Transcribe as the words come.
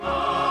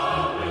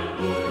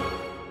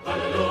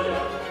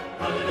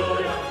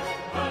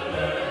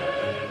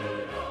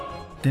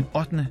Den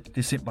 8.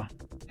 december.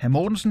 Hr.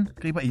 Mortensen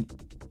griber ind.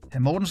 Hr.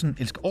 Mortensen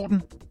elsker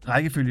orden,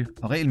 rækkefølge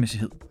og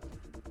regelmæssighed.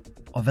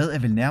 Og hvad er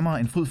vel nærmere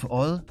en fryd for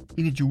øjet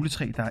end et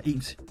juletræ, der er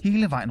ens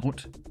hele vejen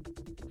rundt?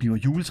 Bliver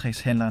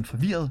juletræshandleren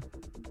forvirret?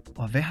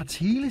 Og hvad har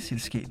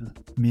teleselskabet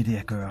med det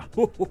at gøre?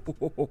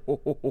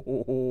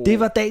 Det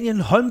var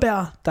Daniel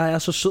Holmberg, der er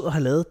så sød at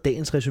have lavet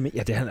dagens resume.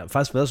 Ja, det har han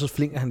faktisk været så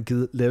flink, at han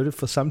givet lave det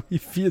for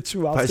samtlige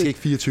 24 afsnit. Faktisk ikke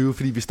 24,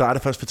 fordi vi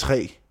startede først på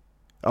 3.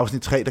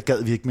 Afsnit 3, der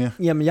gad vi ikke mere.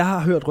 Jamen, jeg har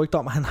hørt rygter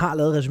om, at han har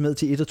lavet resuméet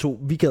til 1 og 2.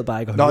 Vi gad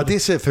bare ikke at høre det. Nå, det er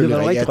selvfølgelig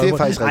rigtigt. Ja, det er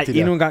faktisk rigtigt.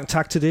 Endnu en gang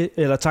tak til det,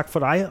 eller tak for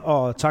dig,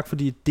 og tak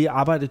fordi det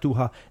arbejde, du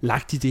har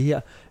lagt i det her.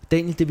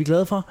 Daniel, det er vi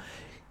glade for.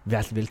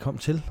 Hjertelig velkommen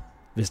til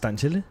Vestegn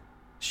til det.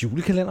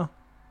 Julekalender.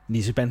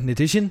 Nissebanden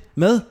Edition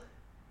med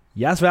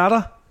jeres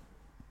værter.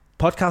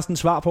 Podcasten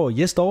svar på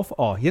Jes Dorf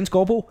og Jens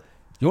Gårdbo,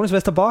 Jonas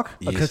Vesterbok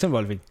og Christian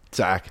Wolfing.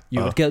 Tak.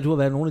 Jo, gad du at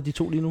være nogle af de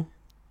to lige nu?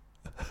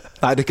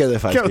 Nej, det gad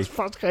jeg faktisk ikke. Det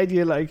gad faktisk rigtig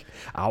heller ikke.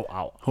 Au.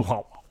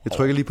 Jeg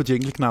trykker lige på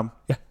jingle-knappen.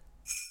 Ja.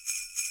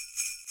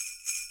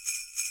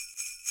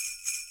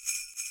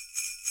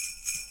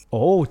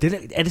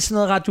 Er det sådan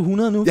noget Radio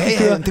 100 nu? Ja,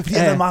 det er fordi,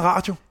 jeg har meget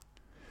radio.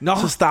 Nå,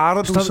 så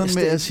starter du sådan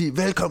med at sige,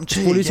 velkommen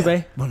til. Prøv lige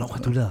tilbage. Hvornår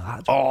har du lavet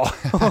radio?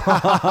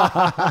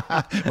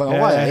 Hvornår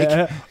var jeg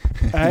ikke?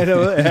 Ja,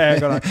 derude. Ja,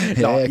 godt nok.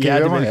 Nå,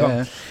 hjertelig velkommen.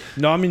 Ja.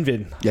 Nå, min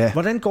ven. Ja.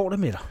 Hvordan går det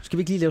med dig? Skal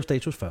vi ikke lige lave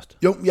status først?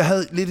 Jo, jeg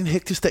havde lidt en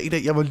hektisk dag i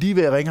dag. Jeg var lige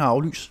ved at ringe og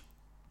aflyse.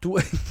 Ja,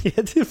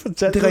 det er fantastisk.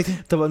 Det er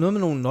rigtigt. Der var noget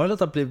med nogle nøgler,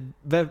 der blev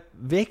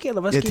væk,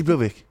 eller hvad skete? Ja, de blev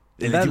væk.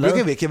 Eller de blev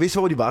ikke væk. Jeg vidste,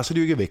 hvor de var, så de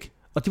jo ikke væk.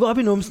 Og de var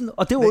oppe i numsen,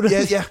 og det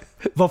var Ja.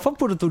 Hvorfor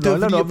puttede du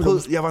nøglerne op i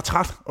numsen? Jeg var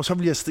træt, og så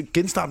ville jeg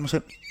genstarte mig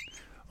selv.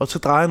 Og så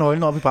drejer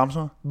nøglen op i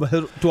bremsen.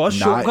 Du har også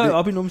choker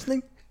op i numsen,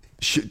 ikke?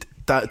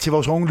 Til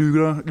vores unge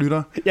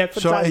lytter, ja,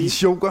 så er en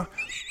choker,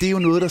 det er jo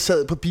noget, der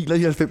sad på biler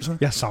i 90'erne.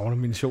 Jeg savner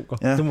mine choker,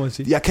 det må jeg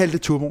sige. Jeg kaldte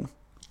det turboen.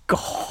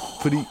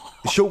 Fordi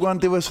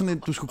chokeren, det var sådan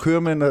et, du skulle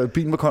køre med, når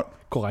bilen var kold.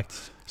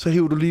 Korrekt. Så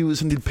hæver du lige ud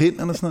sådan en lille pind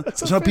eller sådan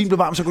noget. Og så når bilen blev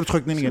varm, så kunne du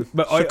trykke den ind igen.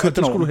 Så kørte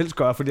det skulle du helst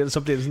gøre, fordi ellers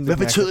så bliver det sådan lidt.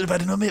 Hvad betød det? Var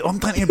det noget med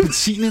omdrejning af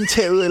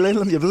benzinindtaget eller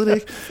noget? Jeg ved det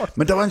ikke.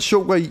 Men der var en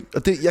choker i,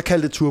 og det, jeg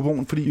kaldte det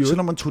turboen, fordi så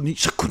når man tog den i,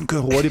 så kunne den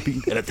køre hurtigt i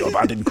bilen. Eller det var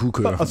bare det, den kunne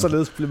køre. Og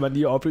således blev man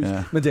lige oplyst.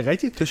 Ja. Men det er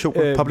rigtigt. Det er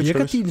choker.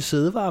 Virker din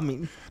sædevarme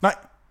egentlig? Nej,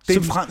 det er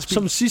en fransk bil.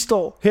 Som sidste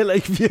år heller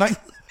ikke virker. Nej.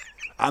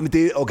 Ah, men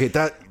det okay,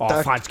 der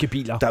franske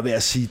biler. Der vil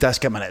jeg sige, der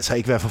skal man altså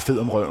ikke være for fed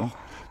om røven.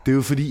 Det er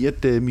jo fordi,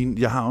 at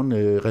jeg har en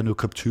Renault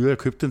Captur, jeg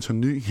købte den som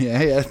ny.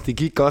 Ja, det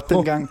gik godt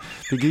dengang.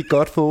 Det gik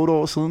godt for 8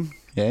 år siden.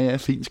 Ja,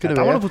 fint skal det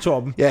være. Der var du på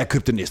toppen. Ja, jeg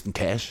købte den næsten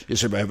cash. Jeg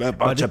synes, jeg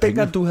bare tage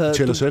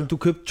penge. Du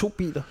købte 2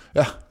 biler.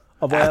 Ja.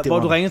 Og hvor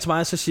du ringer til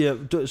mig, så siger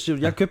du,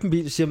 jeg købte en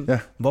bil, og siger,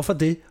 hvorfor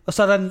det? Og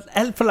så er der en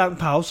alt for lang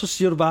pause, så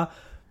siger du bare,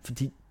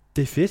 fordi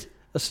det er fedt.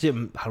 Og så siger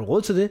jeg, har du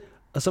råd til det?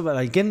 Og så var der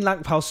igen en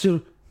lang pause, så siger du,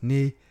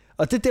 nej.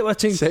 Og det er der, hvor jeg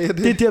tænkte,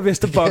 det er der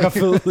Vesterbok er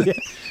fed. Ja.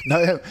 Nå,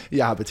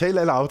 jeg har betalt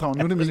alle afdrag.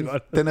 Nu er det min.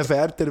 Den er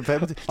færdig.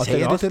 Og sagde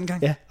jeg det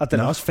dengang? Ja, og den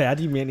er også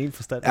færdig i mere end en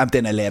forstand. Jamen,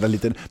 den er latterlig.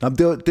 Nå, men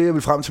det var det, jeg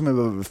ville frem til med at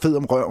være fed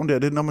om røven der.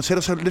 Det, når man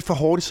sætter sig lidt for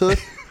hårdt i sædet,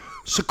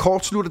 så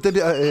kortslutter det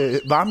der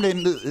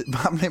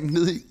varmlægen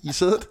ned i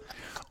sædet.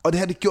 Og det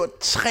har det gjort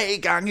 3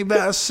 gange i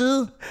hver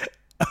side.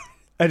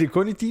 Er det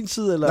kun i din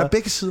side, eller? Nej,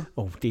 begge sider.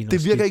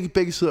 Det virker ikke i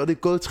begge sider, og det er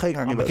gået 3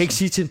 gange i hver side. Man kan ikke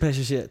sige til en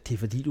passager, det er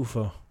fordi du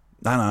får...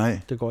 Nej.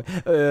 Det går ikke.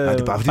 Nej,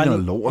 det er bare fordi, der er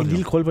lort. En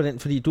lille krøl på den,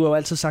 fordi du har jo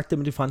altid sagt det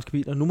med de franske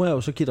biler. Nu må jeg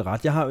jo så give det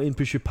ret. Jeg har jo en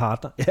Peugeot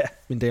Partner. Ja,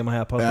 mine damer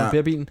og herrer,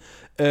 på bilen.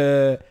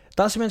 Der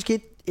er simpelthen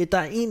sket, der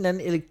er en eller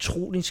anden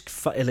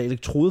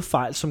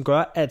elektrodefejl, som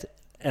gør, at,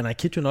 and I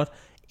kid you not,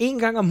 1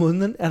 gang om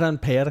måneden er der en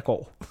pære, der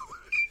går.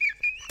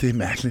 Det er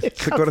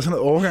mærkeligt. Så går der sådan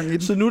noget overgang i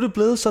den. Så nu er det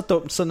blevet så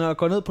dumt, så når jeg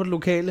går ned på den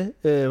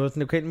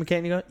lokale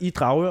mekaniker i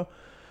Dragør,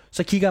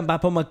 så kigger han bare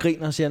på mig og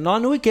griner og siger, nå,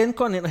 nu igen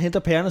går han ind og henter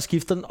pæren og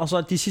skifter den, og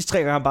så de sidste 3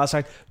 gange har han bare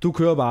sagt, du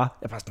kører bare.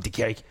 Jeg bare sådan, det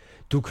kan jeg ikke.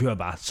 Du kører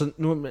bare. Så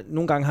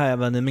nogle gange har jeg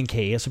været nede med en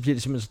kage, og så bliver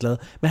de simpelthen så glade.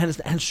 Men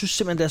han synes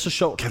simpelthen, det er så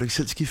sjovt. Kan du ikke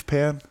selv skifte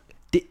pæren?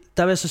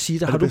 Der vil jeg så sige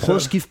dig, har du prøvet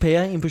at skifte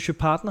pære i en Peugeot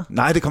Partner?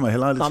 Nej, det kommer jeg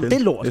heller aldrig til. Det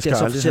er lort, skal jeg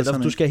så fortælle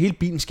dig. Du skal have hele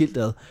bilen skilt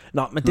ad.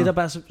 Nå, men det der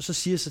bare, så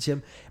siger jeg så til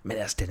ham, men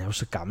altså, den er jo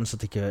så gammel, så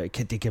det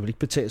kan vel ikke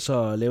betale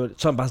sig at lave det.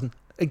 Så er han bare sådan,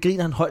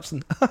 griner han højt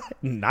sådan,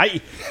 nej,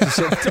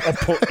 og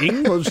på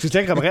ingen måde, du skal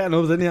slet ikke reparere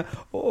noget på den her.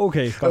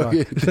 Okay, godt nok.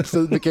 Den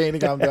fed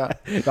mekaniker der.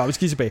 Nå, vi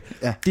skal tilbage.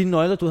 Ja. De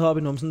nøgler, du havde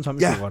oppe i numsen, som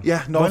ja,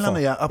 nøglerne,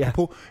 ja,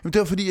 apropos. Jamen, det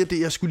var fordi, at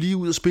jeg skulle lige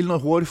ud og spille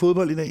noget hurtigt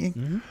fodbold i dag, ikke?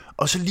 Mm-hmm.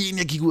 Og så lige inden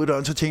jeg gik ud af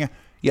døren, så tænker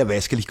jeg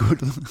vasker lige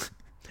gulvet.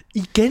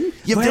 Igen?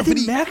 Jamen, hvor er det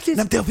mærkeligt?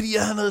 Jamen, det var fordi,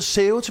 jeg havde noget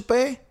sæve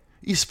tilbage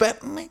i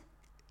spanden, ikke?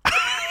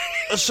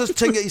 Og så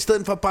tænker jeg, i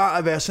stedet for bare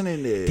at være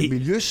sådan en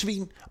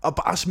miljøsvin, og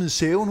bare smide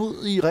sæven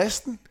ud i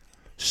resten,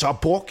 så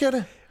brugte jeg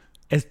det.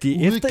 Altså,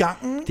 det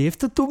er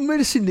efter du er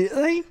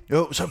medicineret, ikke?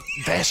 Jo, så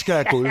vasker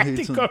jeg gulvet hele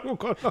tiden. Det gør du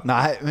godt.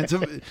 Nej, men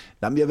så,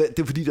 det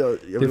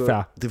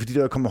er fordi,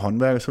 der kommer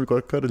håndværker, så vil jeg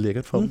godt gøre det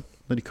lækkert for dem,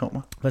 når de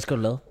kommer. Hvad skal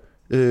du lave?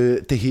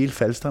 Det hele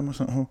faldstammer og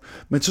sådan noget.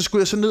 Men så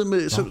skulle jeg så ned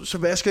med, så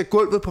vasker jeg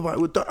gulvet på vej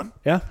ud af døren.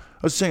 Ja.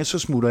 Og så tænker jeg, så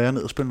smutter jeg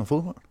ned og spiller noget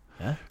fodbold.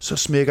 Ja. Så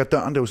smækker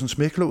døren, det er jo sådan en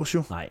smæklås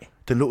jo. Nej.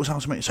 Den låser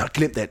automatisk, så har jeg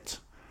glemt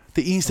alt.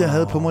 Det eneste, jeg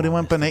havde på mig, det var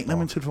en banan af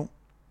min telefon.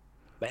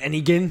 Men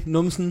igen,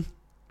 numsen.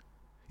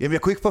 Jamen,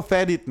 jeg kunne ikke få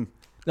fat i den.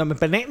 Nå, men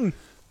bananen.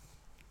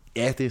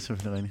 Ja, det er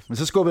selvfølgelig rigtigt. Men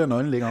så skubbede jeg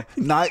nøglen længere op.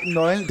 Nej,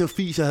 nøglen, det var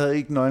fis, jeg havde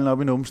ikke nøglen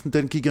op i numsen.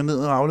 Den gik jeg ned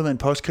og afleverede en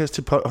postkasse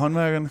til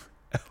håndværkerne.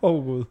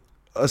 Gud.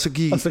 Og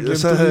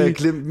så havde jeg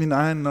glemt min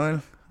egen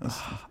nøgle.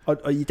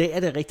 Og i dag er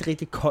det rigtig,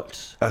 rigtig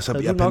koldt. Altså,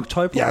 har du nok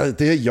tøj på? Ja,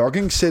 det her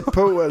jogging-sæt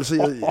på.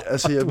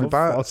 Jeg vil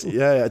bare...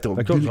 Ja, det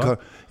var vildt koldt.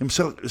 Jamen,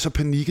 så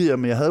panikkede jeg,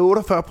 men jeg havde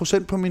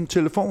 48% på min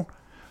telefon.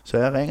 Så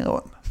jeg ringede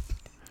rundt.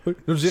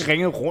 Når du siger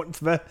ringe rundt,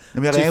 hvad?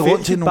 Jamen, jeg ringer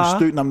rundt til nogle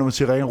stykker. Når man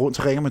siger ringe rundt,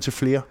 så ringer man til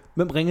flere.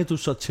 Hvem ringer du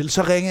så til?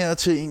 Så ringer jeg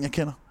til en, jeg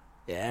kender.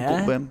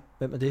 Ja, hvem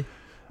er det?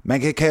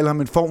 Man kan kalde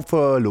ham en form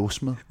for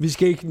låsmed. Vi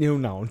skal ikke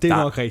nævne navn, det er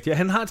nok rigtigt.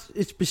 Han har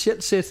et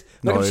specielt sæt,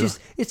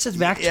 et sæt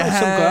værktøj,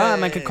 som gør, at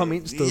man kan komme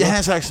ind steder. Ja, han er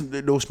en slags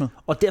låsmed.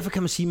 Og derfor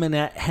kan man sige,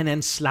 at han er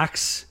en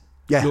slags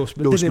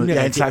låsmed. Det er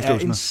nemlig en slags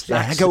låsmed.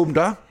 Ja, han kan åbne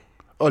dør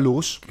og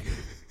låse.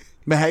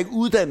 Men han er ikke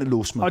uddannet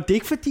låsmed. Og det er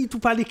ikke fordi, du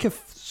bare lige kan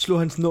slå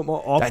hans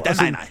nummer op.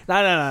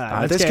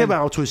 Nej, det skal være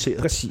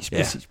autoriseret.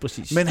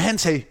 Præcis. Men han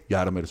sagde, jeg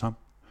er der med det samme.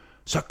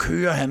 Så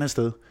kører han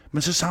afsted.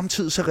 Men så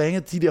samtidig så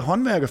ringede de der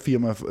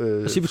håndværkerfirmaer,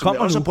 som jeg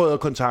også har prøvet at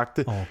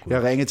kontakte.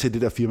 Jeg ringede til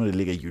det der firma, der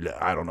ligger i Jylland,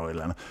 I don't know,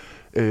 eller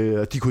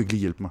andet. De kunne ikke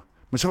lige hjælpe mig.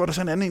 Men så var der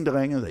sådan en anden,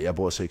 der ringede, jeg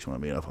bor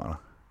 600 meter fra dig.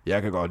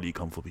 Jeg kan godt lige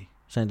komme forbi.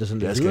 Så han der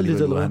sådan jeg skal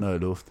alligevel ud og have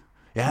noget luft.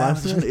 Ja, han er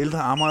sådan en ældre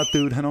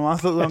Amager-dude, han er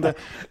meget fed om det.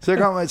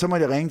 Så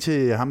måtte jeg ringe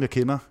til ham, jeg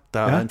kender, der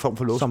er en form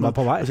for lås. Som var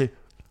på vej. Og sige,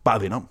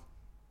 bare vend om.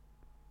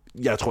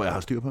 Jeg tror, jeg har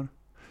styr på det.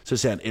 Så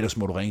siger han, ellers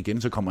må du ringe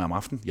igen, så kommer jeg om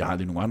aftenen. Jeg har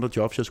lige nogle andre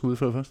jobs, jeg skal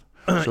udføre først.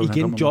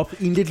 Igen job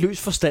i en lidt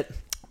løs forstand.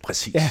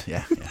 Præcis,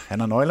 ja. Han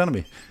har nøglerne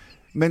med.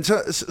 Men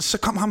så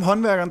kom ham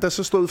håndværkeren, der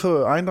så stod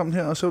for ejendommen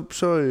her, og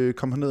så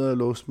kom han ned og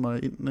låste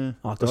mig ind,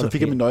 og så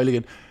fik jeg min nøgle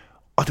igen.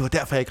 Og det var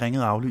derfor, jeg ikke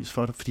ringede aflys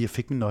for det, fordi jeg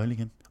fik min nøgle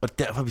igen. Og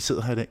derfor, vi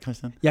sidder her i dag,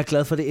 Christian. Jeg er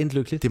glad for, det endte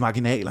lykkeligt. Det er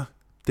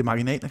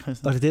marginaler,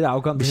 Christian. Og det er det, der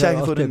afgør. Hvis jeg ikke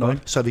har fået den nøgle,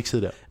 så har vi ikke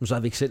siddet der. Men så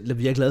har vi ikke selv.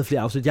 Vi har ikke lavet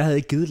flere afsnit. Jeg havde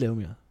ikke givet lave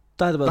mere.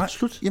 Der havde det været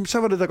slut. Jamen, så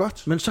var det da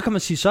godt. Men så kan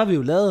man sige, så har vi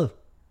jo lavet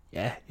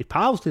et par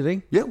afsnit,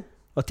 ikke? Jo.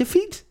 Og det er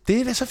fint.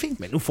 Det er da så fint.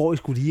 Men nu får I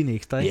sgu lige en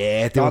ekstra, ikke?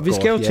 Ja, det var godt. Vi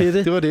skal jo til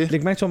det. Det var det.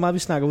 Læg mærke til, hvor meget vi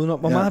snakker udenom.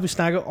 Hvor meget har vi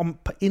snakket om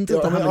intet,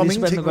 der har med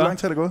Lisbeth at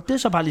gøre? Det er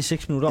så bare lige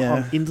 6 minutter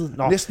om intet.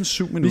 Næsten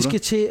 7 minutter. Vi skal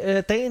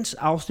til dagens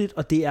afsnit,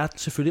 og det er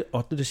selvfølgelig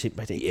 8.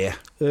 december i dag. Ja.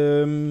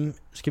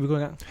 Skal vi gå i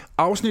gang?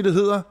 Afsnittet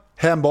hedder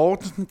Hr.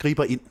 Mortensen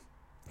griber ind.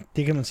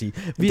 Det kan man sige.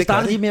 Vi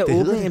starter lige med at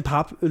åbne en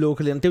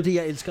paplokalender. Det er jo det,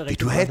 jeg elsker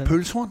rigtig meget. Vil du have et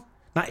pølsehorn?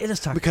 Nej, ellers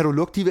tak. Men kan du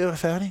lukke, de er ved at være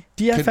færdige?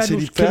 De er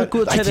færdige. Kan du gå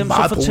ud og tage dem,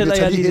 så fortæller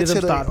jeg lige lidt om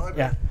starten.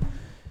 Ja.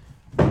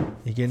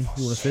 Igen,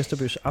 Jonas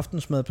Vesterbøs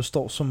aftensmad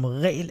består som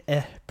regel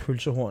af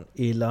pølsehorn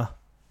eller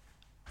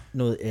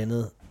noget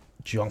andet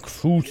junk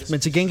food. Men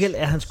til gengæld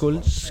er hans gulv...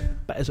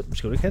 Altså,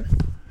 skal du ikke have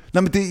det?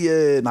 Nå, men det...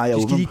 nej, jeg åbner.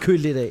 Vi skal lige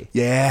køle lidt af.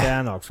 Ja. Yeah.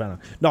 Fair nok.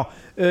 Nå,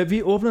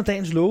 vi åbner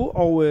dagens låge,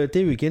 og det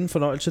er jo igen en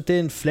fornøjelse. Det er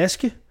en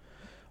flaske.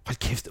 Hold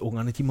kæft,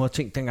 ungerne, de må have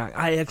tænkt dengang.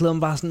 Ej, jeg glæder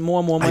mig bare sådan,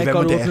 mor, må jeg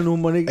godt åbne nu?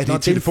 Må ikke? Er det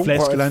en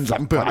telefonrør eller en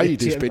lampe? Ej,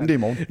 det er spændende i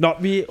morgen. Nå,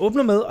 vi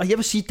åbner med, og jeg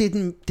vil sige, det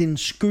er den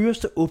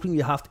skøreste åbning,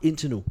 vi har haft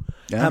indtil nu.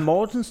 Ja. Hr.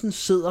 Mortensen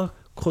sidder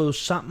krøvet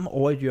sammen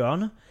over et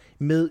hjørne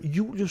med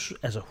Julius,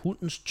 altså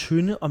hundens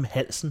tynde om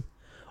halsen.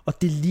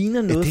 Og det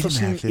ligner noget fra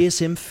sådan en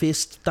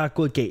SM-fest, der er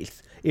gået galt.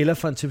 Eller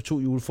fra en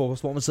TV2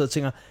 julefrokost, hvor man sidder og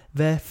tænker,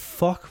 hvad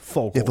fuck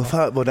foregår?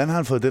 Ja, hvordan har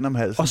han fået den om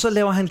halsen? Og så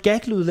laver han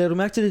gaglyd, lader du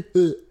mærke til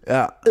det?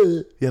 Ja,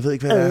 jeg ved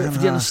ikke, hvad det er, han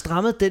fordi han har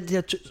strammet den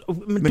der...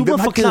 Men du må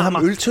forklare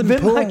mig,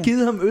 hvem har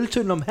givet ham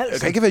øltønden om halsen? Det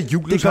kan ikke være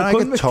Julius, han har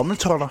ikke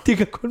tommeltotter. Det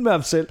kan kun være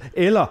ham selv,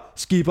 eller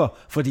Skipper,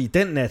 fordi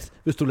den nat,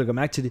 hvis du lægger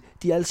mærke til det,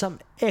 de er alle sammen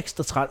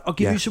ekstra træt, og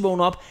Gemyse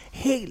vågner op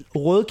helt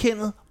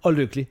rødkendet og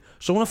lykkelig.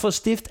 Så hun har fået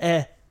stift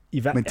af...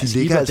 Men de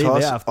ligger altså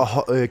også,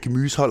 og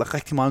Gemyse holder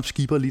rigtig meget om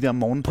Skipper lige der om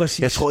morgenen. Præcis.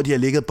 Jeg tror, de har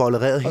ligget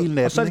bollereret hele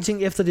natten. Og så er det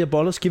ting efter de her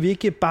boller. Skal vi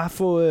ikke bare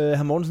få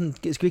Hr. Mortensen,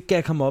 skal vi ikke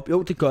gagge ham op?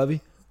 Jo, det gør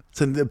vi.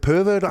 Sådan en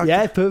pervert-agtigt?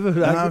 Ja, et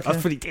pervert-agtigt. Okay.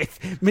 Fordi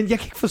men jeg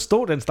kan ikke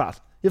forstå den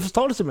start. Jeg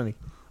forstår det simpelthen ikke.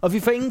 Og vi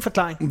får ingen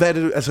forklaring. Hvad er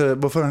det, altså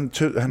hvorfor han har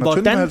tynd om halsen?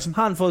 Hvordan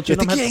har han fået tynd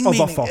om halsen, og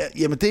hvorfor?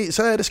 Jamen,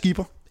 så er det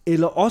Skipper.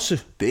 Eller også,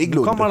 det er ikke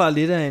nu kommer der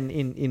lidt af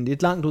en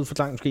lidt langt ud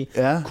forklaring måske.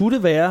 Ja. Kunne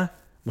det være...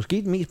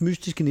 Måske den mest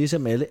mystiske nisse af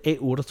dem alle,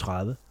 A38.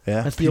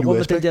 Ja, han stiger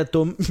rundt med den der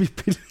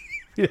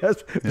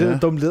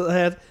dumme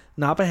læderhat,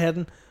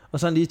 nappehatten, og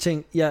så han lige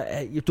tænkt,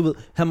 du ved,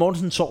 hr.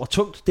 Mortensen sover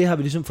tungt, det har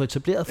vi ligesom fået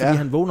etableret, fordi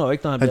han vågner jo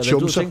ikke, når han bliver været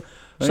ud af seng.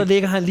 Så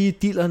lægger han lige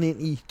dilleren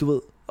ind i, du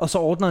ved, og så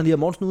ordner han lige hr.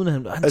 Mortensen uden at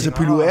han altså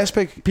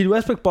Pilou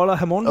Asbæk boller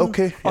hr. Mortensen,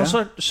 okay, og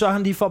så sørger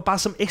han lige for, bare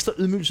som ekstra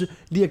ydmygelse,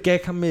 lige at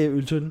gagge ham med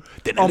øltønden.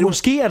 Og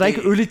måske er der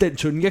ikke øl i den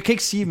tønde, jeg kan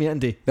ikke sige mere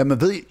end det. Ja,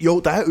 man ved, jo,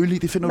 der er øl i,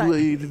 det finder du ud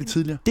af lidt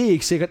tidligere. Det er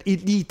ikke sikkert.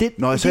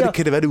 Nå, så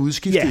kan det være det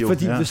udskifte, jo.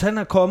 Fordi hvis han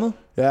er kommet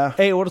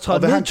A38 og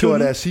hvad han gjorde,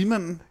 der er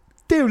Simon.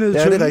 Det er jo nede i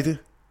tønden. Ja, det er rigtigt.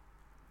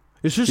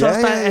 Jeg synes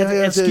også,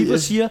 at Skipper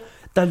siger,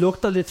 der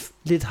lugter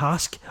lidt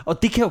harsk.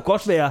 Og det kan jo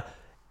godt være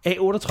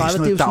A38. Det er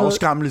sådan noget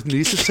dagsgamle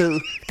nissesæd.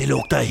 Det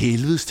lugter af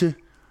helvedes til.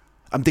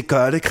 Jamen, det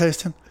gør det,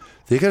 Christian.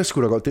 Det kan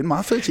sgu da godt. Det er en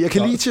meget fed. Jeg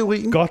kan lide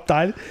teorien. Godt,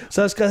 dejligt.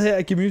 Så har jeg skrevet her,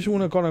 at Gemyse,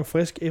 hun er godt nok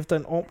frisk efter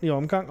en ordentlig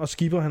omgang, og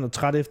Skipper, han er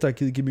træt efter at have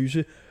givet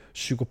Gemyse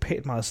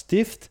psykopat meget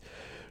stift.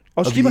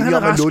 Og Skipper, han er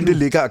rask Lunde nu.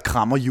 ligger og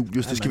krammer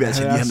Julius. Det skal vi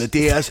altså lige have med.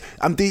 Det er altså,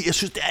 jeg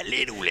synes, det er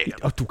lidt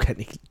ulækkert. Og du kan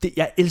ikke.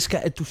 Jeg elsker,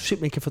 at du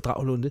simpelthen ikke kan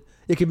fordrage Lunde.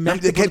 Jeg kan mærke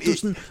Jamen, det på, du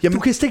sådan, du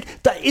kan stikke.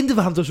 Der er intet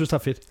ved ham, der synes, der er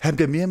fedt. Han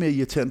bliver mere og mere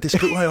irriterende. Det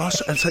skriver jeg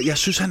også. Altså, jeg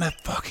synes, han er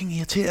fucking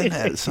irriterende,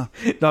 altså.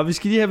 Nå, vi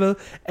skal lige have med,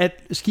 at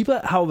Skipper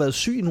har jo været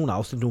syg i nogle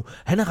afsnit nu.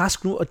 Han er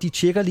rask nu, og de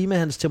tjekker lige med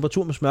hans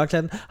temperatur med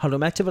smørklanden. Har du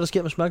mærket til, hvad der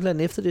sker med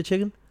smørklanden efter det at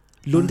tjekke?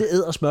 Lunde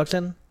æder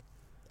smørklanden.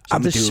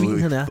 Som det svin,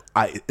 han er.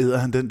 Ej, æder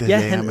han den der? Ja,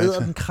 han æder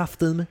den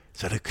kraftedeme.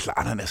 Så er det klart,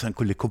 at han er sådan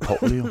en lidt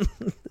kopårlig, jo.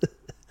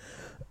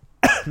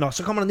 Nå,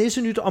 så kommer der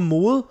nissenyt om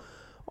mode,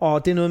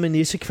 og det er noget med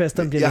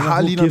nissekvasteren bliver Jeg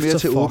har lige noget mere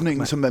til fuck, åbningen,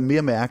 man. som er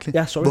mere mærkeligt.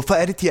 Ja, sorry. Hvorfor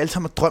er det, de alle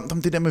sammen har drømt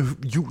om det der med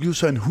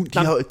Julius og en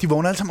hund? De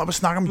vågner alle sammen op og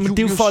snakker om Men Julius.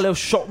 det er jo for at lave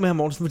sjov med ham,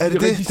 Mortensen. Er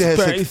det det? Det har jeg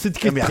slet ikke. Så de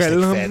kan Jamen, jeg har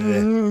slet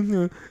drille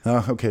ikke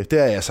ham. Nå, okay. Det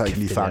er jeg så ikke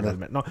lige fanget.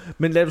 Nå,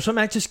 men lad du så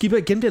mærke til, at Skipper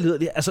igen bliver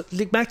liderlig. Altså,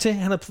 læg mærke til, at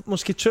han har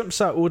måske tømt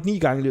sig 8-9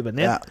 gange i løbet af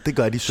natten. Ja, det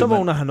gør de så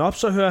vågner han op,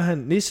 så hører han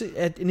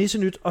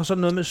nissenyt, og så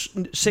noget med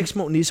 6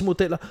 små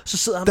nissemodeller. Så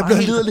sidder han der bare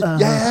bliver liderlig.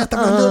 Ja, der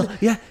bliver liderlig.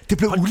 Ja. Det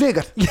bliver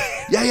ulækkert.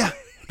 Ja.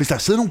 Hvis der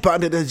sidder nogle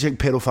børn der, der tænker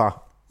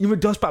pædofar. Jamen,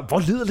 det er også bare, hvor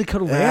liderlig kan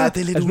du være? Ja,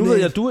 det er lidt altså, nu ved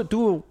jeg, du er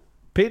jo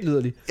pænt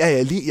liderlig.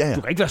 Ja.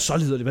 Du kan ikke være så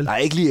liderlig, vel? Nej,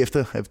 ikke lige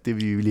efter det,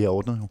 vi lige har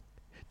ordnet. Jo.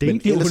 Det er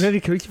ikke det, ellers...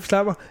 kan du ikke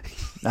forklare mig?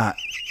 Nej,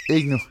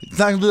 ikke nu.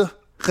 Snak videre.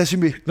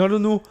 Resumé. Når du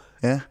nu...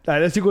 Ja. Nej,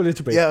 lad os lige gå lidt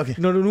tilbage. Ja, okay.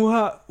 Når du nu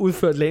har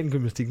udført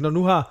lagengymnastik, når du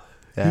nu har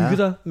hygget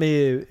dig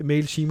med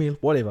mail, gmail,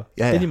 whatever,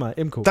 endelig mig,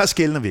 MK. Der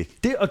skældner vi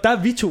ikke. Og der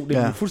er vi to, det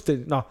er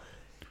fuldstændig... Nå.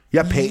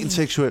 Jeg er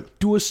panseksuel.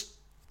 Du er...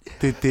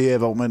 Det er,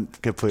 hvor man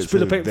kan få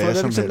spiller pænt for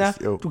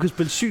det, du kan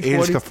spille sygt hurtigt.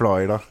 Elsker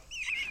fløjter.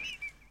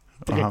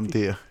 Og ham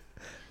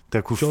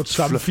der kunne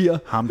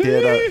ham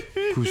der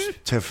kunne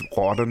tage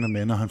rotterne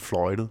med, når han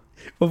fløjtede.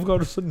 Hvorfor går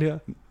du sådan her?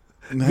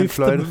 Han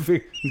fløjtede.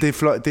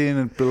 Det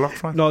er en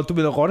blokfløjte. Nå, du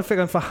mener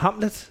rottefækkeren fra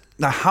Hamlet?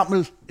 Nej,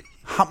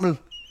 Hammel.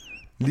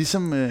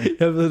 Ligesom...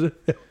 Jeg ved det.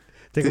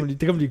 Det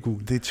kan man lige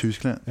google. Det er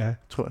Tyskland,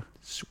 tror jeg.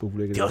 Super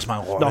ulækkert. Det er også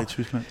mange rotter i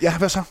Tyskland. Ja,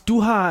 hvad så? Du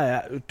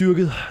har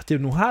dyrket det,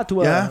 du nu har.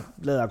 Du har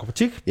lavet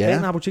akrobatik.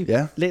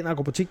 Læn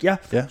akrobatik.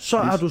 Så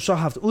har du så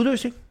haft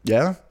udløsning.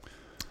 Ja.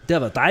 Det har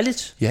været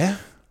dejligt. Ja.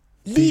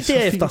 Lige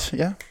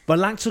derefter. Hvor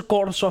lang tid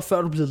går der så,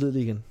 før du bliver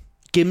ledelig igen?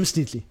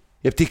 Gennemsnitligt.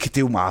 Ja, det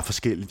er jo meget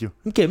forskelligt, jo.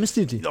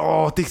 Gennemsnitligt?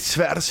 Det er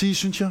svært at sige,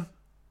 synes jeg.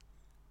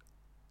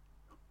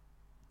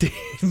 Det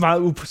er et meget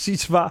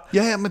upræcist svar.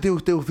 Ja, men det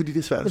er jo fordi, det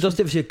er svært at sige. Men det er også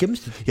det, vi siger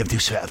gennemsnitligt. Jamen, det er jo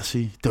svært at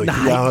sige. Det er jo ikke,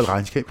 jeg har holdt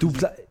regnskab.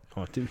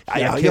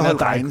 Jeg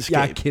kender regnskab.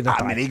 Jeg kender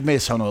dig. Men ikke med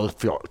sådan noget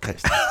fjol,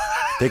 Christian.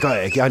 Det gør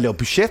jeg ikke. Jeg har lavet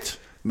budget,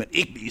 men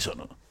ikke lige sådan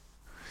noget.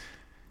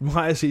 Nu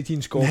har jeg set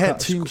din score. En halv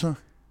time, så.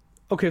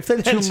 Okay, for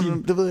en halv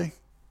time. Det ved jeg ikke.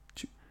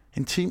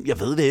 En time? Jeg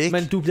ved det ikke.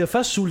 Men du bliver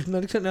først sulten, er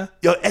det ikke sådan,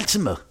 Jeg er altid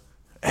med.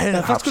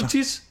 Først skal du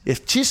tisse. Ja,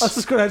 tis. Og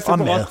så skal du have et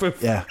stykke rostbøf.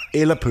 Ja,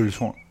 eller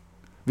pølsehorn.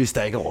 Hvis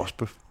der ikke er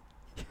rostbøf.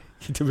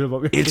 Det bliver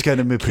bare... Jeg elsker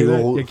det med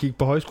peberrod. Jeg gik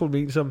på højskole med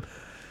en, som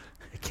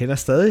jeg kender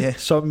stadig,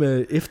 som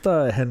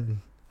efter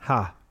han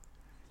har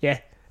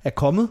er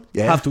kommet,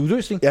 har haft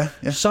udløsning,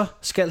 så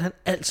skal han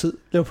altid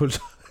lave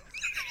pølser.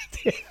 Det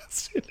er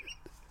simpelthen...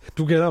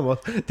 Du kender ham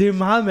også. Det er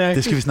meget mærkeligt.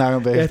 Det skal vi snakke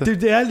om bagefter. Ja,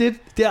 det er lidt...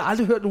 Det har jeg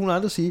aldrig hørt nogen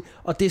andre sige.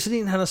 Og det er sådan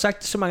en, han har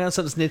sagt så mange gange,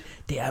 så er det sådan lidt,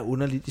 det er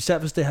underligt. Især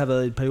hvis det har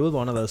været en periode, hvor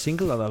han har været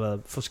single, og der har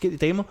været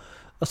forskellige damer.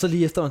 Og så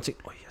lige efter, man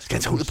tænker, jeg skal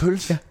tage ud af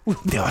pølse? Ja.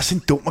 Det er også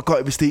en dum og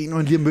gøj, hvis det er en,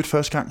 man lige har mødt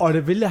første gang. Og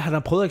det vil jeg, han har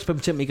prøvet at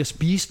eksperimentere med ikke at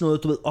spise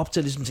noget, du ved, op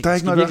til ligesom, der er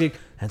ikke noget der.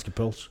 Han skal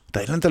pølse. Der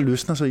er et eller andet, der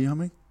løsner sig i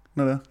ham, ikke?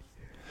 Når det er.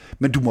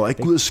 Men du må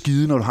ikke gå ud og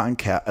skide, når du har en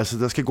kære. Altså,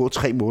 der skal gå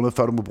 3 måneder,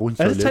 før du må bruge en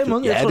toilet. Er det 3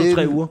 måneder? Jeg tror, det er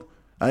 3 uger.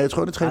 Nej, jeg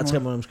tror, det er 3 måneder. 3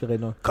 måneder måske rigtig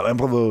nok. Kom an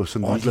på, hvor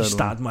sådan noget. Og i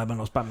starten var man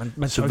også bare,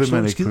 man så vil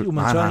man ikke.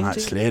 Nej,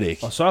 slet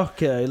ikke. Og så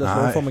kan jeg ellers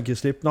love for, at man giver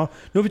slip. Nå,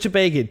 nu er vi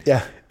tilbage igen.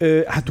 Ja.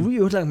 Har du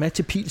jo lagt mærke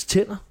til Pils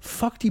tænder?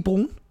 Fuck, de er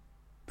brune.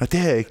 Nå, det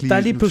har jeg ikke lige. Der er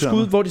lige på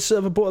skud, hvor de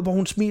sidder på bordet, hvor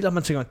hun smiler, og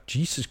man tænker,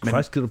 Jesus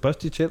Christ, skal du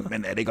børste de tænder?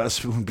 Men er det ikke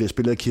også, hun bliver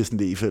spillet af Kirsten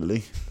Lehfeldt,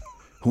 ikke?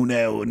 Hun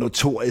er jo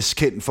notorisk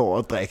kendt for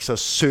at drikke sig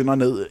sønder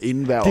ned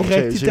inden hver optagelse.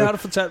 Det er rigtigt, det har du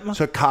fortalt mig.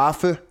 Så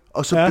kaffe,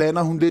 og så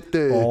blander hun lidt...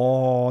 det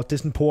er sådan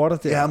en porter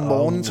der. Ja, om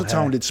morgenen, så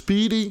tager hun lidt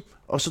speed i,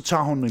 og så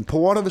tager hun en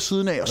porter ved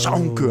siden af, og så er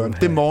hun kørende.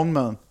 Det er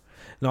morgenmaden.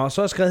 Nå,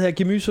 så er jeg skrevet her,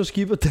 Gemyse og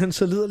Skipper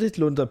danser liderligt,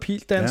 Lunde og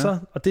Pil danser,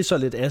 og det er så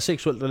lidt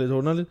aseksuelt og lidt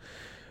underligt.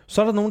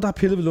 Så er der nogen, der har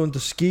pillet ved Lunde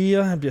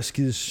Skeer, han bliver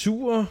skide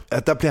sur. Ja,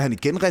 der bliver han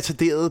igen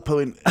retarderet på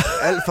en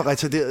alt for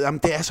retarderet. Jamen,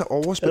 det er så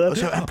overspillet, og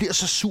så han bliver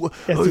så sur.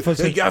 Ja,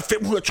 jeg er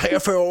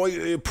 543 år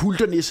i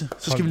pulternisse.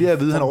 Så skal vi lige have at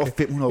vide, at han er over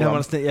 500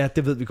 år. Ja,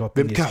 det ved vi godt.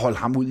 Hvem kan holde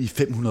ham ud i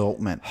 500 år,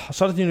 mand? Og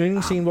så er der din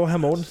yndlingsscene, hvor hr.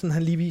 Mortensen,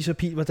 han lige viser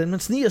Pil, hvordan man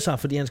sniger sig,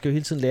 fordi han skal jo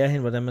hele tiden lære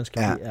hende, hvordan man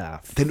skal blive.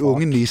 Den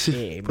unge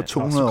nisse på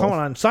 200 år. Og så kommer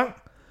der en sang.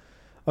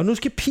 Og nu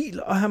skal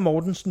Pil og hr.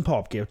 Mortensen på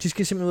opgave. De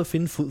skal simpelthen ud og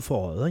finde fod for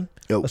øjet, ikke?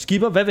 Jo. Og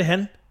Skipper, hvad vil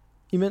han?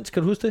 Imens,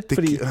 kan du huske det?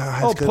 Fordi,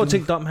 prøv at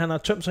tænke dig om, han har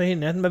tømt sig hele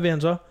natten. Hvad vil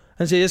han så?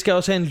 Han siger, jeg skal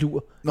også have en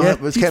lur. Nå,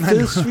 hvad skal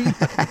han?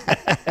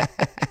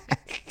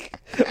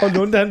 Og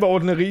Lunde, han var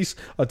ordnet ris,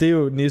 og det er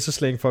jo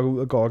nisseslæng for at gå ud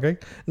og gokke,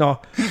 ikke? Nå,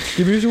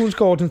 Gemyse,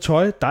 skal ordne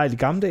tøj. Dejligt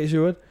gammeldags i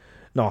øvrigt.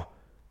 Nå,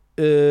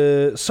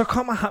 så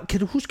kommer ham. Kan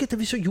du huske, da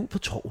vi så Jul på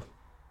Torvet?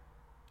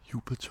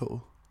 Jul på Torvet?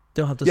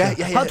 Det var ham, der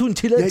sagde, har du en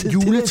tilladelse? Ja,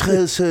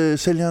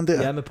 juletræets-sælgeren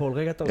der. Ja, med Paul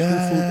Rickard, der var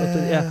skidefuld.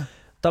 Og det,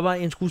 der var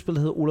en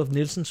skuespiller, der hed Olaf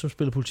Nielsen, som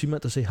spillede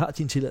politimand, der sagde, har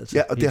din tilladelse?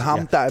 Ja, og det er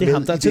ham, der er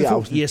med i det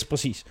afsnit. Yes,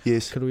 præcis.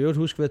 Yes. Kan du jo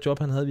huske, hvad job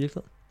han havde i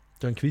virkeligheden?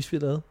 Det var en quiz, vi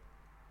lavede.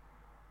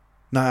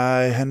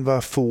 Nej, han var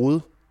fod.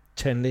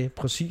 Tandlæge,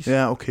 præcis.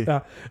 Ja, okay. Ja.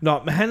 Nå,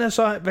 men han er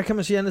så, hvad kan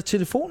man sige, han er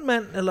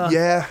telefonmand, eller?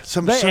 Ja,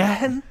 hvad er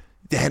han?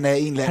 Ja, han er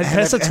en eller anden.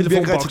 Han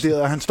virker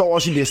retarderet, og han står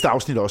også i næste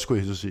afsnit også,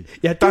 skulle jeg så sige.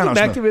 Ja, det er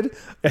mærkeligt ved det.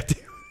 Ja, det.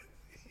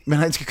 Men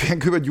han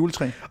køber et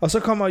juletræ. Og så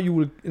kommer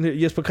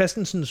Jesper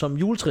Christensen som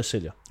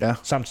juletræssælger. Ja.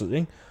 Samtidig,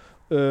 ikke?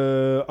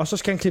 Og så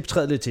skal han klippe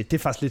træet lidt til. Det er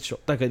faktisk lidt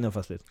sjovt. Der griner jeg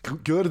faktisk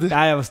lidt. Gjorde det? Ja,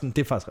 jeg var sådan,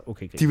 det er faktisk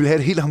okay. De ville have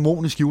et helt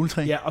harmonisk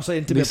juletræ. Ja, og så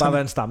endte det med bare at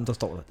være en stamme, der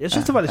står der. Jeg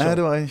synes, det var lidt sjovt. Ja,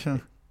 det var rigtig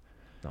sjovt.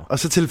 Og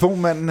så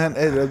telefonmanden,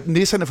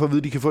 nisserne får at vide,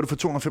 at de kan få det for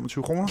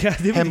 225 kroner. Ja,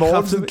 det han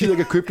Mortensen gider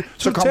ikke at købe det.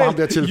 Så kommer ham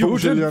der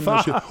telefonsælgeren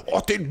og siger,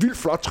 det er et vildt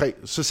flot træ.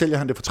 Så sælger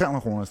han det for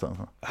 300 kroner i stedet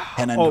for.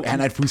 Han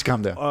er et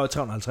fuldskam der. Og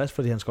 350,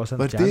 fordi han skal også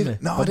have en stjerne med.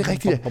 Nå, det er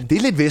rigtigt. Det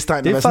er lidt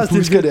Vestegn, det er faktisk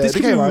fuldskab der.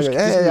 Det kan jeg huske.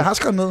 Ja, jeg har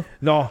skrevet ned.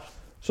 Nå,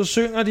 så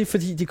synger de,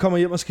 fordi de kommer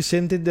hjem og skal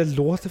sende den der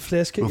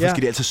lorteflaske. Hvorfor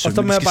skal de altid synge, og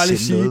så må jeg bare lige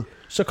sige, noget?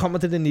 Så kommer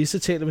det der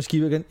nisse-taler med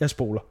skive igen. Jeg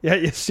spoler.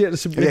 Jeg ser det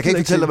simpelthen. Jeg kan ikke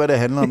fortælle dig, hvad det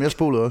handler om. Jeg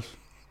spolede også.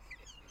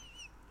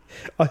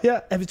 Og her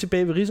er vi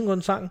tilbage ved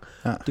Risengrund-sangen.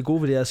 Ja. Det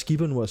gode ved det er, at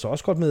Skipper nu er så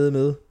også godt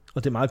med,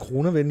 og det er meget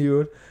coronavenligt i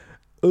øvrigt.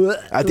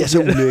 Ej, det er så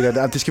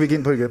ulækkert. Det skal vi ikke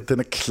ind på igen. Den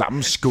er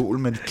klamme skål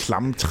med de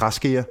klamme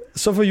træskeer.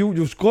 Så får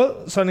Julius grød,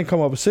 så han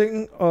kommer op i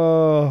sengen,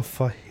 og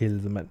for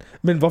helvede, mand.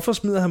 Men hvorfor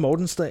smider han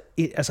Mortensen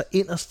altså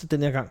inderst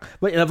den her gang?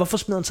 Eller hvorfor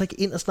smider han så ikke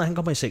inderst, når han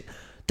kommer i seng? Det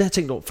har jeg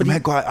tænkt over. Fordi... Men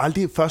han går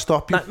aldrig først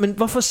op. Nej, men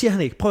hvorfor siger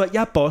han ikke? Prøv at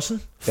jeg er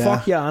bossen.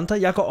 Fuck jer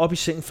andre. Jeg går op i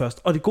sengen først.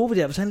 Og det gode ved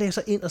det er, hvis han lægger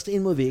sig inderst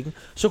ind mod væggen,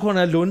 så kunne han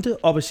have Lunde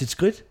op af sit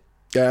skridt.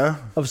 Ja.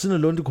 Og ved siden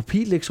af Lunde kunne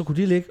Pil ligge, så kunne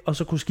de ligge, og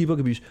så kunne Skipper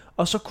Gemys.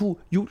 Og så kunne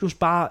Julius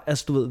bare,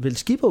 altså du ved, vælge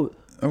Skipper ud.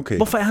 Okay.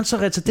 Hvorfor er han så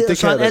retarderet,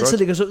 så han altid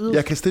ligger så yderst?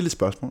 Jeg kan stille et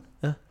spørgsmål.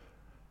 Ja.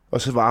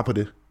 Og så svare på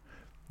det.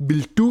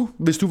 Vil du,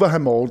 hvis du var her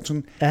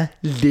Mortensen,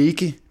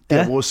 ligge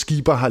der, hvor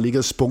Skipper har ligget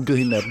og spunket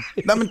hele natten?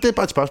 Nej, men det er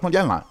bare et spørgsmål. Ja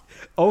eller nej?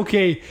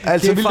 Okay.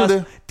 Altså, vil du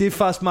det? Det er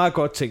faktisk meget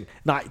godt ting.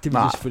 Nej, det vil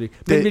jeg selvfølgelig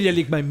ikke. Men vil jeg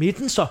ligge mig i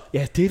midten så?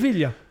 Ja, det vil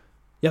jeg.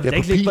 Jeg vil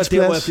ikke ligge mig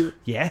der, hvor jeg bliver...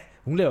 Ja,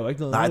 hun laver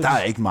ikke noget. Nej, der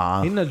er ikke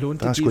meget. Hende og Lunde,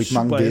 der er sgu ikke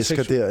mange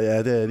væsker der.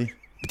 Ja, det er de.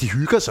 De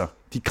hygger sig.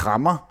 De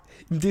krammer.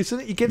 Men det er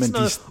sådan, igen men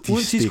sådan noget...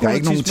 de stikker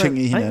ikke nogen ting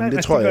i hinanden. Nej,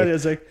 det tror jeg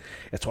altså ikke.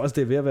 Jeg tror også,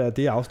 det er ved at være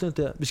det afsnit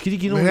der. Vi skal lige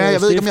give nogle stifter.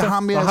 Jeg ved ikke, om jeg har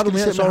mere. Har du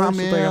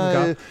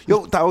mere?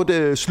 Jo, der er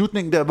jo et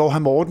slutning der, hvor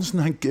han Mortensen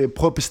han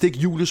prøver at bestikke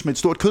Julius med et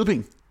stort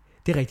kødben.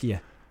 Det er rigtigt, ja.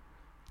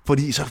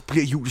 Fordi så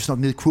bliver Julius nok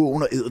ned i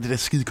kurven og æder det der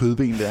skide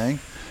kødben der, ikke?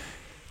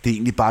 Det er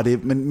egentlig bare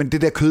det. Men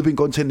det der kødben,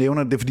 grund til at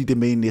nævne det er, fordi det er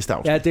med i næste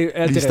afsnit. Ja, det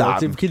er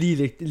det. Det kan lige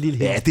ja,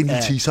 det er en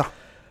lille teaser.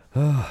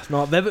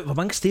 Nå, hvor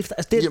mange stifter?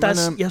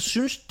 Altså, jeg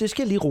synes, det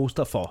skal jeg lige rose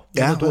dig for.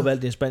 Ja, du har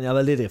valgt i Spanien. Jeg har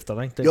været lidt efter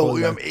dig, ikke?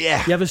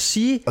 Ja. Jeg vil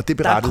sige,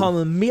 der er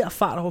kommet mere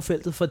fart over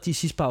feltet for de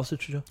sidste pause,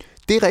 synes jeg.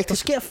 Det er rigtigt. Der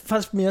sker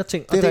faktisk mere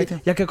ting. Det er rigtigt.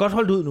 Jeg kan godt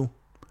holde det ud nu.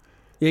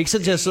 Jeg er ikke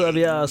sådan, at jeg sidder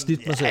ved at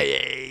slitte mig selv.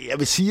 Jeg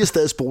vil sige, at jeg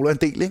stadig spoler en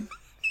del, ikke?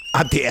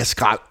 Det er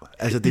skrald.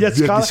 Altså, det er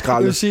virkelig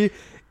skrald. Jeg vil sige,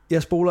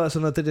 jeg spoler altså,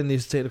 når det der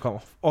næste tale kommer.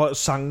 Og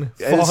sangene.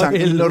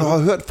 Når du har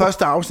hørt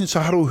første afsnit, så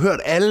har du hørt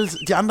alle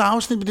de andre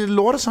afsnit med det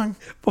lortesang.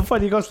 Hvorfor har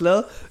de ikke også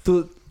lavet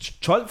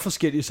 12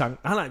 forskellige sange?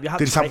 Nej, vi har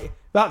det 3. Vi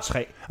har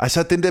 3.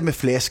 Altså den der med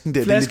flasken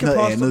der, det er lidt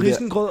noget andet.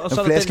 Flaskepost og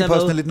så er der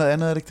flaskeposten er lidt noget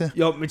andet, er det ikke det?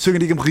 Jo, men synger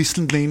de ikke om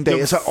Rislen den ene dag,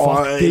 jo, og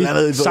så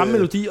det samme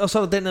melodi, og så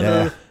er der den der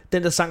med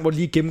den der sang, hvor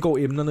lige gennemgår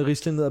emnerne,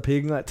 Rislen ned ad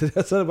pikken, og det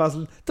der, så er det bare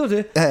sådan, det var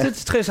det. Det er de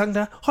 3 sange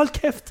der. Hold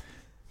kæft.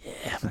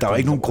 Der var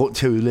ikke nogen grund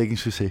til at ødelægge en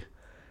succes.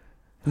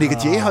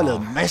 Nick Jay har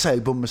lavet masser af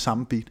album med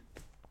samme beat.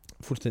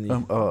 Fuldstændig.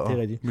 Det er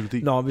rigtigt.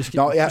 Melodi. Nå, vi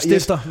skal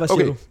stifter. Hvad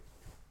siger du?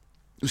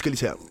 Nu skal jeg lige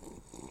se her.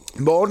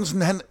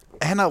 Mortensen,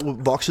 han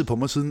har vokset på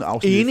mig siden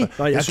afsnittet. Enig.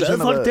 Jeg er glad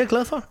for det. Det er jeg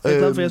glad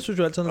for. Jeg synes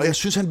jo altid, og jeg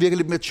synes, han virker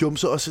lidt mere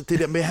chumset. Også det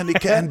der med, at han ikke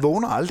kan. Han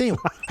vågner aldrig jo.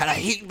 Han er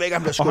helt væk.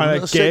 Han bliver skubbet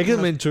ned og han er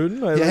gagget med en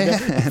tynde. Han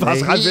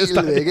er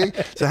helt væk,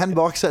 ikke? Så han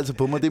vokser altså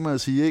på mig, det må jeg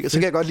sige. Ikke? Og så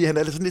kan jeg godt lide, at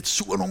han er sådan lidt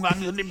sur nogle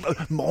gange. Sådan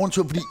lidt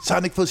morgentur, fordi så har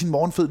han ikke fået sin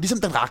morgenfed.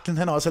 Ligesom Dan Rachlin,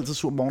 han er også altid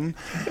sur om morgenen.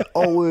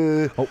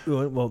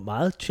 Og hvor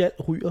meget tjal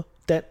ryger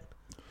Dan?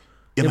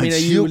 Jamen, jeg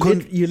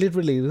mener, I er lidt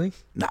related, ikke?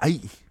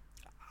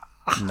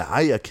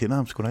 Nej, jeg kender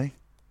ham sgu da ikke.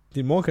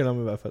 Din mor kender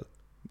ham i hvert fald.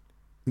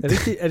 Er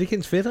det ikke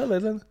hendes fætter eller et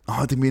eller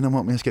andet? Det minder mig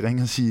om, at jeg skal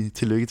ringe og sige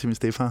tillykke til min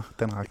stedfar,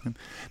 Dan Rachlin.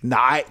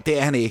 Nej, det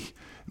er han ikke.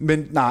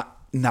 Men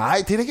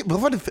nej, det er ikke.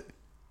 Hvorfor er det? Det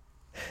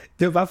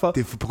er jo bare for.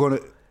 Det er på grund af.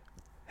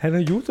 Han er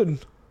juden.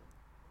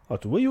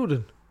 Og du er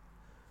juden.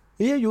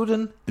 Vi er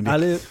juden.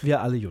 Vi har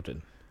alle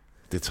juden.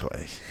 Det tror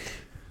jeg ikke.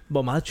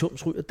 Hvor meget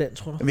tjums ryger Dan,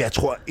 tror du? Jamen, jeg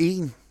tror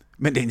en.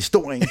 Men det er en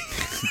stor en.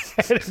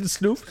 Er det en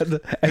snup? Er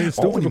det en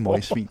stor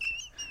møgsvin?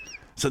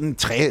 Sådan en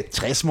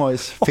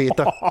 60-møgs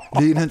fætter.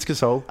 Lige inden han skal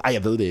sove. Ej,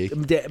 jeg ved det ikke.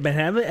 Men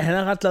han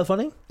er ret glad for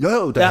det, ikke?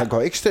 Jo, han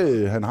går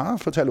ikke han har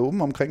fortalt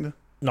åben omkring det.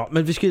 Nå,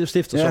 men vi skal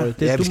stifte, sorry.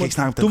 Vi skal ikke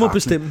snakke om du må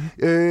bestemme.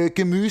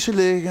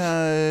 Gemyselægger...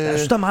 Jeg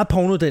synes, der er meget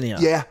porno, den her.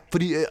 Ja,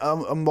 fordi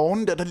om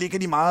morgenen, der ligger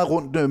de meget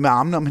rundt med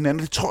armene om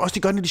hinanden. Det tror jeg også, de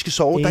gør, når de skal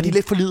sove. Der er de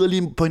lidt for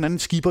liderlige på hinanden,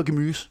 Skipper og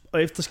Gemyse.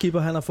 Og efter Skipper,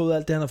 han har fået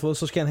alt det, han har fået,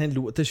 så skal han have en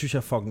lur. Det synes jeg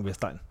er fucking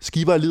Vestegn.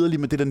 Skipper er liderlig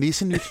med det der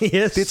nissenyt.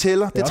 Yes. Det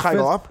tæller, det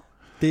trækker fedt. op.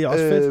 Det er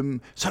også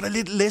fedt. Så er der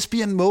lidt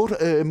lesbian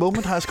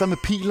moment, har jeg skrevet med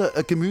Pil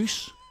og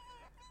Gemyse.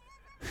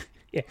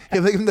 Yeah.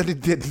 Jeg ved ikke,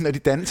 når de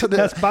danser der.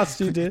 Lad os bare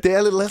sige det. Det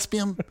er lidt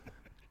lesbian.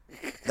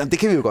 Jamen, det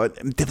kan vi jo godt.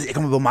 Det ved jeg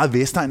ikke, hvor meget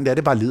Vestegn det er.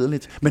 Det er bare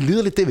liderligt. Men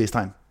liderligt, det er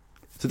Vestegn.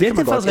 Så det kan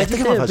man godt. Det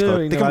kan man faktisk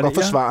godt. Det kan man godt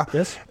forsvare.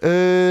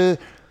 Yes.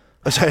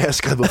 Og så har jeg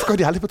skrevet, hvorfor går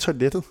de aldrig på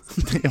toilettet?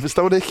 Jeg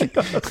forstår det ikke.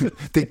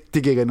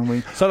 Det giver ikke nogen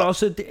mening. Så er der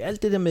også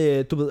alt det der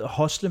med, du ved,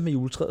 hostle med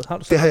juletræet. Har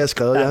du det har jeg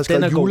skrevet. Jeg har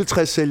skrevet,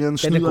 juletræssælgeren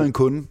snyder en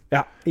kunde.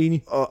 Ja,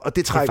 enig. Og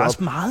det trækker op. Det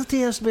er faktisk meget, det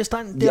her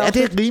Vestegn. Det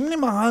er rimelig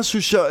meget,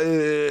 synes jeg.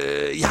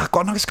 Jeg har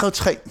godt nok skrevet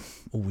 3.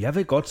 Jeg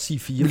vil godt sige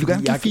 4. Vil du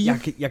gerne give 4?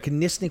 Jeg kan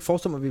næsten ikke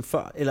forestille mig, at vi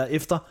før eller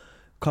efter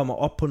kommer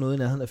op på noget i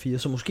nærheden af 4.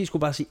 Så måske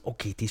skulle bare sige,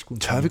 okay, det er sgu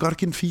en 4. Tør vi godt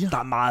give en 4? Der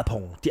er meget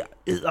porno. Det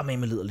er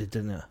eddermame liderligt,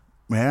 den her.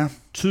 Ja.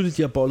 Tydeligt,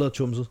 de har bollet og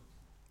tumset.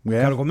 Ja.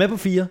 Kan du gå med på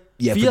 4?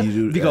 Ja, 4? fordi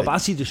Vi kan jo bare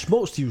sige, det er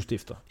små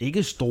stivstifter.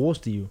 Ikke store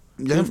stive.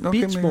 Ja,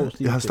 okay, små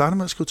jeg har startet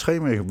med at skrive 3,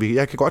 men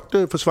jeg kan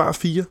godt forsvare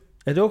 4.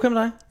 Er det okay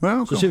med dig?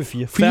 Ja, okay. Så siger vi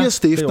 4. 4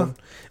 stifter.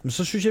 Men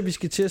så synes jeg, vi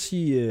skal til at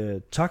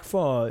sige tak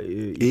for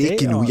i dag.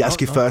 Ikke nu. Jeg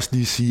skal først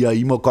lige sige, at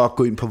I må godt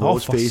gå ind på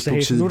vores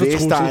Facebook-side.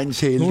 Vestegns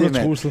Helte,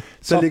 mand.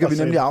 Så lægger vi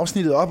nemlig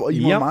afsnittet op, og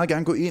I må meget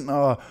gerne gå ind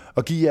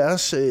og give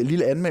jeres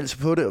lille anmeldelse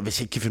på det. Og hvis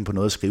I ikke kan finde på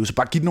noget at skrive, så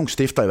bare giv nogle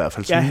stifter i hvert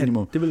fald. Ja,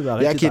 det vil være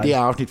rigtig jeg giver det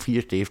afsnit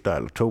 4 stifter,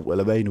 eller 2,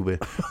 eller hvad I nu vil.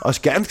 Og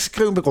gerne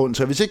skrive en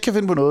begrundelse. Hvis I ikke kan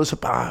finde på noget, så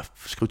bare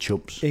skriv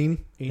chums. Enig.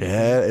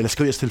 Ja, eller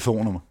skriv jeres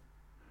telefonnummer.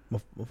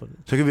 Hvorfor det?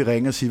 Så kan vi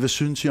ringe og sige, hvad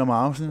synes I om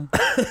afsnittet?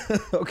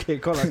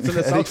 Okay, godt nok. Så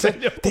lad os aftale.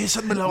 Det er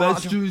sådan, man laver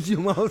radio. Hvad synes I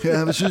om afsnittet?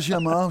 Ja, hvad synes I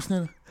om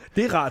afsnittet?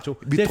 Det er radio.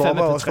 Vi det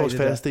dropper også vores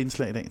faste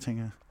indslag i dag,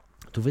 tænker jeg.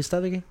 Du vidste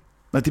stadigvæk ikke?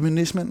 Nej, det er med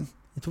nismanden.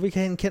 Du vil ikke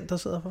have en kendt, der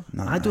sidder for?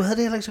 Nej, du havde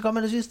det heller ikke så godt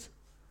med det sidst.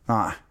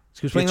 Nej.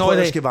 Skal vi springe over i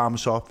dag? Jeg skal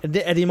varmes op.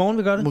 Er det i morgen,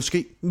 vi gør det?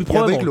 Måske. Vi prøver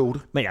jeg vil ikke love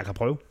det. Men jeg kan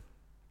prøve.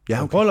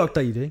 Ja, okay. Prøv at lukke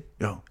dig i det, ikke?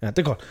 Jo. Ja, det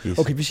er godt. Yes.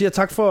 Okay, vi siger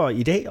tak for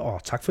i dag,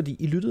 og tak fordi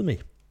I lyttede med.